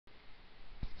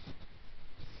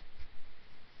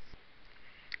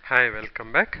Hi,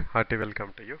 welcome back. Hearty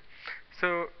welcome to you.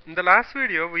 So, in the last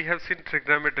video, we have seen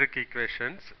trigonometric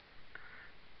equations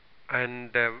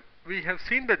and we have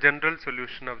seen the general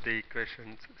solution of the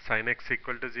equations sin x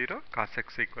equal to 0, cos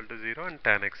x equal to 0 and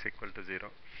tan x equal to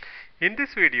 0. In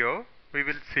this video, we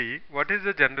will see what is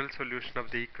the general solution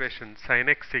of the equation sin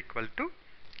x equal to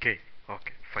k.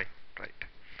 Okay, fine, right.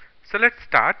 So, let's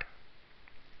start.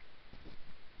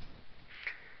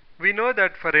 We know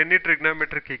that for any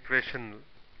trigonometric equation,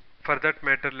 for that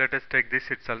matter, let us take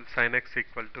this itself, sin x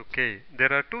equal to k.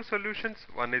 There are two solutions.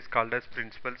 One is called as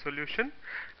principal solution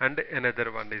and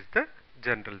another one is the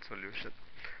general solution.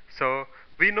 So,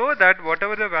 we know that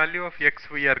whatever the value of x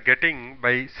we are getting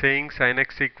by saying sin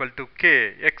x equal to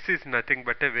k, x is nothing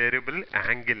but a variable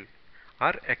angle,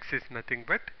 or x is nothing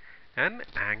but an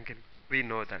angle. We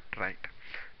know that, right?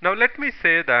 Now, let me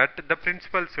say that the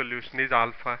principal solution is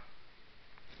alpha.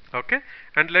 Okay,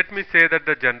 and let me say that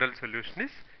the general solution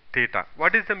is theta.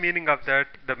 What is the meaning of that?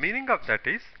 The meaning of that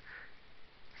is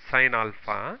sin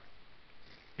alpha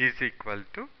is equal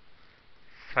to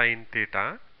sin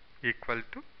theta equal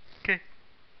to k.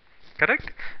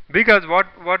 Correct? Because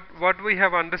what we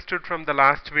have understood from the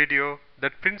last video,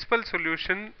 that principal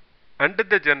solution and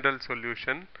the general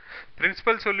solution,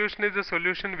 principal solution is the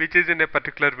solution which is in a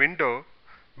particular window,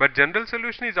 but general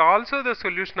solution is also the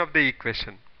solution of the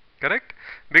equation. Correct?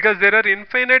 Because there are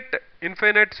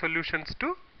infinite solutions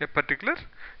to a particular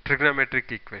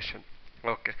trigonometric equation.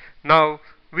 Okay. Now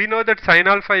we know that sin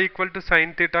alpha equal to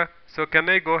sin theta. So can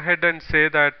I go ahead and say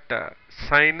that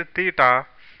sin theta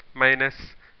minus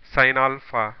sin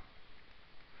alpha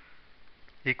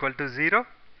equal to 0?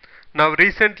 Now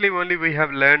recently only we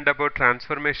have learned about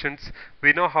transformations.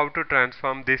 We know how to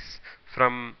transform this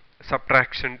from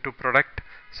subtraction to product.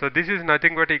 So this is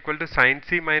nothing but equal to sin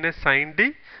c minus sin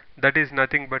d, that is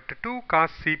nothing but 2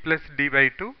 cos c plus d by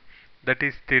 2, that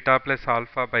is theta plus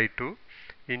alpha by 2,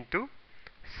 into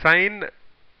sin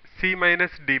c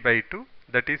minus d by 2,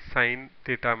 that is sin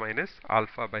theta minus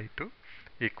alpha by 2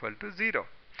 equal to 0.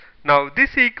 Now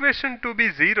this equation to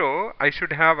be 0, I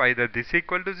should have either this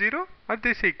equal to 0 or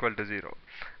this equal to 0.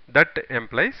 That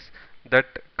implies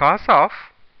that cos of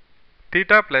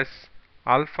theta plus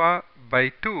alpha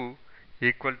by 2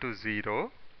 equal to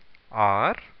 0,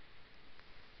 or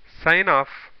sin of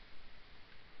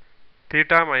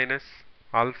theta minus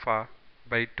alpha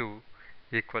by 2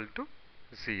 equal to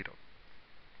 0.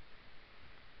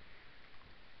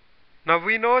 Now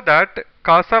we know that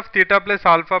cos of theta plus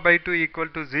alpha by 2 equal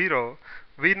to 0.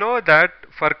 We know that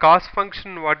for cos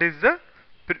function what is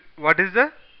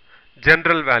the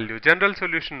general value, general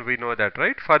solution, we know that,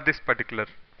 right, for this particular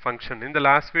function. In the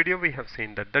last video we have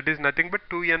seen that is nothing but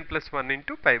 2n plus 1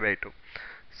 into pi by 2.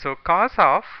 So cos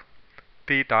of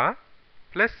theta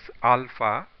plus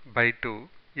alpha by 2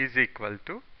 is equal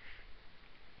to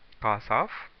cos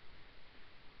of,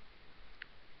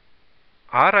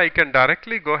 or I can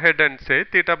directly go ahead and say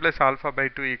theta plus alpha by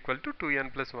 2 equal to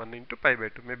 2n plus 1 into pi by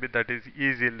 2. Maybe that is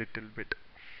easy a little bit.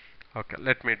 Okay,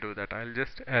 let me do that. I'll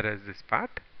just erase this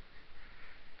part.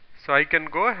 So I can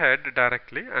go ahead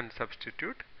directly and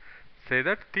substitute. Say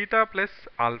that theta plus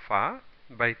alpha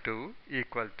by 2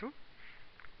 equal to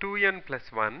 2n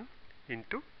plus 1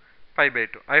 into pi by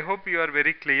 2. I hope you are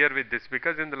very clear with this,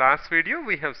 because in the last video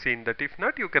we have seen that. If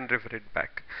not, you can refer it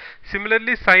back.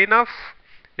 Similarly, sin of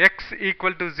x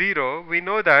equal to 0, we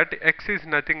know that x is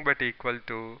nothing but equal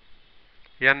to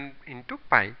n into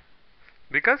pi,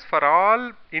 because for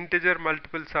all integer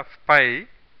multiples of pi,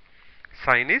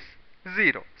 sin is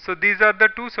 0. So these are the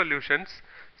two solutions.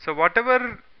 So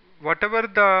whatever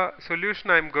the solution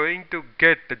I am going to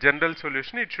get, the general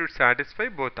solution, it should satisfy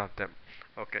both of them.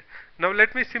 Okay. Now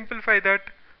let me simplify that.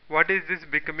 What is this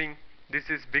becoming? This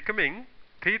is becoming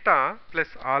theta plus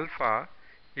alpha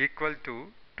equal to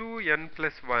 2n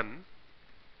plus 1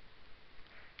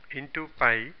 into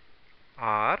pi,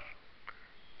 or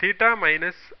theta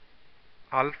minus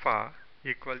alpha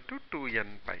equal to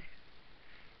 2n pi.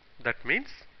 That means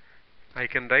I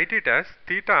can write it as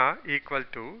theta equal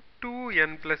to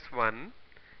 2n plus 1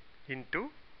 into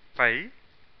pi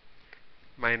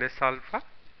minus alpha,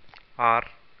 or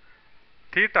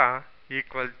theta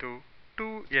equal to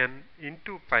 2n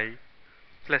into pi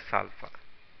plus alpha.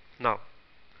 Now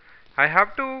I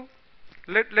have to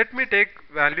let me take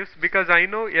values, because I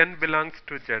know n belongs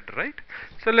to z, right?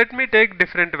 So let me take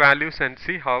different values and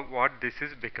see what this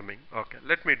is becoming. Okay,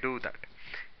 let me do that.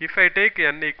 If I take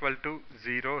n equal to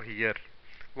 0 here,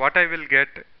 what I will get?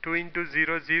 2 into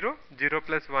 0, 0, 0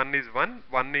 plus 1 is 1,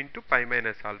 1 into pi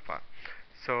minus alpha.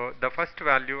 So the first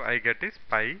value I get is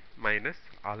pi minus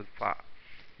alpha.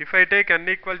 If I take n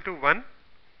equal to 1,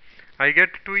 I get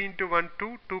 2 into 1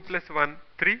 2, 2 plus 1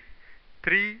 3,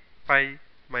 3 pi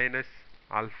minus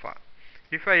alpha.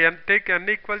 If I take n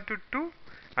equal to 2,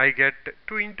 I get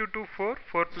 2 into 2 4,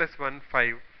 4 plus 1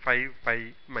 5, 5 pi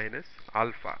minus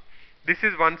alpha. This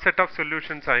is one set of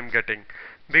solutions I am getting,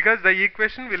 because the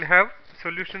equation will have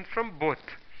solutions from both.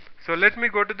 So let me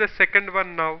go to the second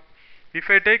one now. If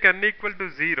I take n equal to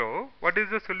 0, what is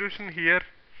the solution here?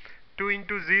 2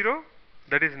 into 0,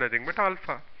 that is nothing but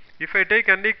alpha. If I take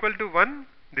n equal to 1,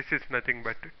 this is nothing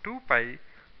but 2 pi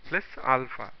plus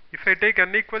alpha. If I take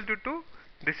n equal to 2,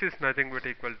 this is nothing but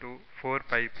equal to 4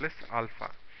 pi plus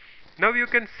alpha. Now you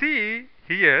can see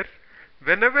here,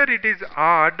 whenever it is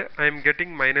odd, I am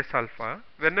getting minus alpha.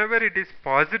 Whenever it is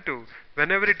positive,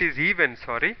 whenever it is even,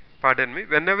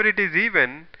 whenever it is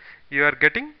even, you are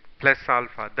getting plus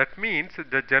alpha. That means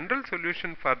the general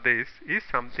solution for this is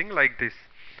something like this.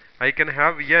 I can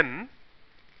have n,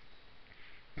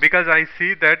 because I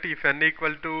see that if n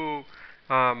equal to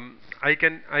I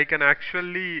can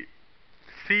actually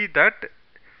see that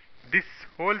this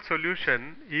whole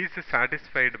solution is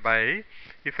satisfied by,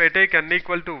 if I take n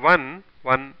equal to 1,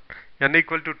 n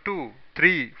equal to 2,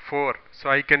 3, 4, so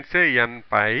I can say n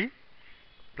pi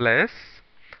plus,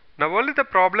 now only the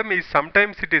problem is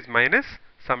sometimes it is minus,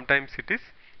 sometimes it is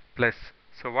plus.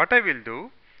 So what I will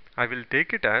do, I will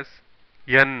take it as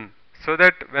n, so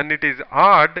that when it is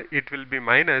odd it will be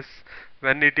minus,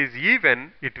 when it is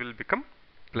even it will become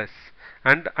plus,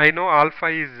 and I know alpha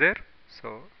is there,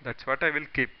 so that's what I will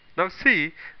keep. Now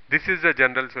see, this is the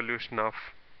general solution of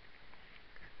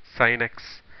sin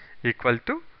x equal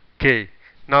to k.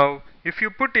 Now if you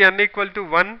put n equal to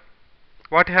 1,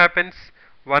 what happens?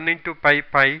 1 into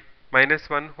pi minus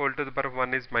 1 whole to the power of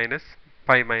 1 is minus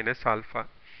pi minus alpha.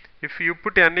 If you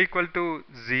put n equal to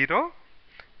 0,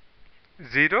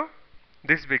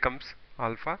 this becomes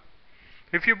alpha.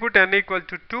 If you put n equal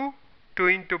to 2, 2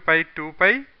 into pi, 2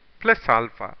 pi plus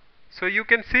alpha. So you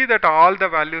can see that all the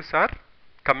values are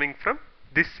coming from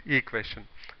this equation.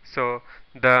 So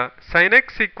the sin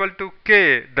x equal to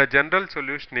k, the general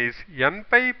solution is n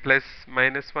pi plus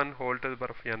minus 1 whole to the power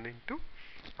of n into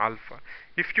alpha.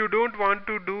 If you don't want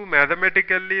to do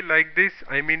mathematically like this,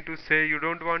 I mean to say you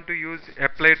don't want to use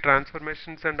applied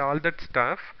transformations and all that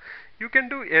stuff, you can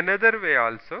do another way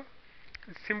also.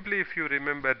 Simply if you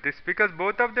remember this, because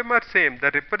both of them are same,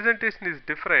 the representation is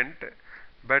different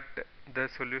but the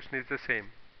solution is the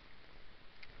same.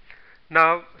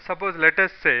 Now suppose, let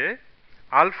us say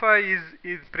alpha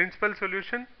is principal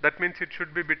solution, that means it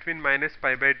should be between minus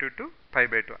pi by 2 to pi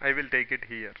by 2. I will take it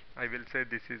here, I will say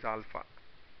this is alpha.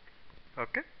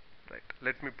 Okay, right,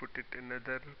 let me put it in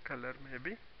another color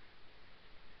maybe.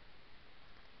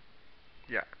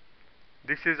 Yeah,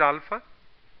 this is alpha.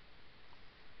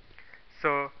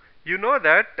 So you know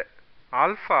that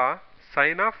alpha,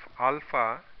 sin of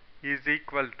alpha is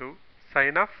equal to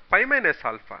sin of pi minus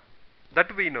alpha.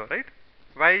 That we know, right?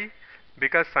 Why?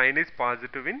 Because sin is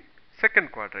positive in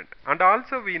second quadrant, and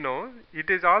also we know it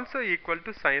is also equal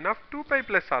to sin of 2 pi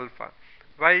plus alpha.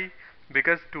 Why?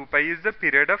 Because 2 pi is the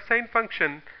period of sine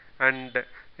function, and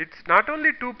it's not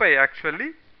only 2 pi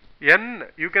actually, n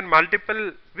you can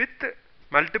multiple with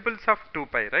multiples of 2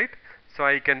 pi, right? So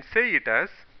I can say it as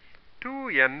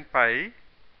 2n pi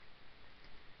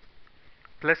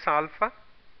plus alpha,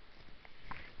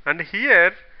 and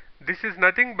here this is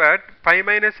nothing but pi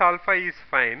minus alpha is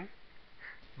fine,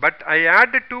 but I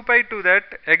add 2 pi to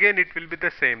that, again it will be the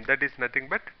same, that is nothing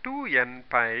but 2n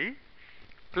pi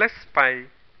plus pi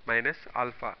minus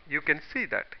alpha. You can see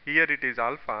that here it is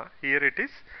alpha, here it is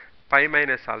pi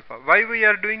minus alpha. Why we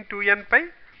are doing 2n pi?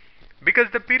 Because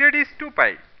the period is 2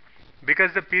 pi.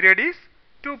 Because the period is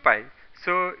 2 pi.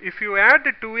 So if you add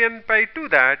 2n pi to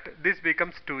that, this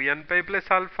becomes 2n pi plus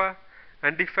alpha,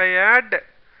 and if I add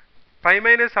pi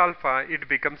minus alpha, it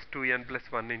becomes 2n plus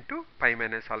 1 into pi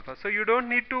minus alpha. So you don't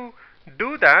need to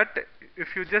do that.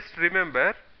 If you just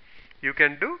remember, you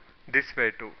can do this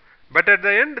way too. But at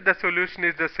the end, the solution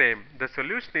is the same. The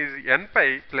solution is n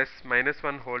pi plus minus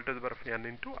 1 whole to the power of n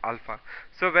into alpha.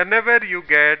 So whenever you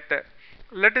get,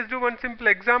 let us do one simple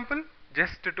example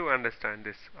just to understand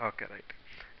this. Okay, right.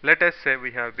 Let us say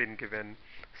we have been given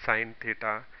sin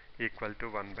theta equal to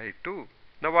 1 by 2.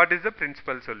 Now what is the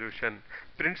principal solution?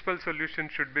 Principal solution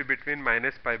should be between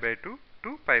minus pi by 2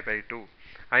 to pi by 2.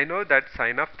 I know that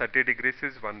sin of 30 degrees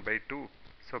is 1 by 2.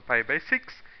 So pi by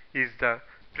 6 is the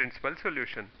principal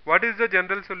solution. What is the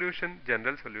general solution?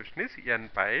 General solution is n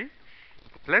pi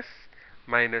plus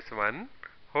minus 1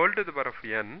 whole to the power of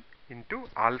n into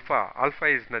alpha. Alpha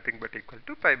is nothing but equal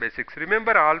to pi by 6.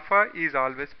 Remember, alpha is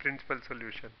always principal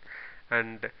solution,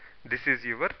 and this is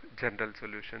your general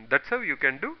solution. That's how you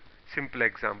can do simple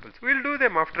examples. We'll do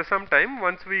them after some time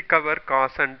once we cover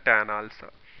cos and tan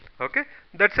also. Okay,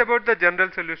 that's about the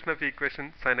general solution of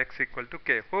equation sin x equal to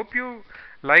k. Hope you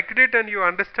liked it and you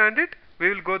understand it. We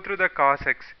will go through the cos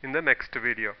x in the next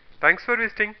video. Thanks for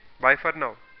visiting. Bye for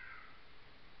now.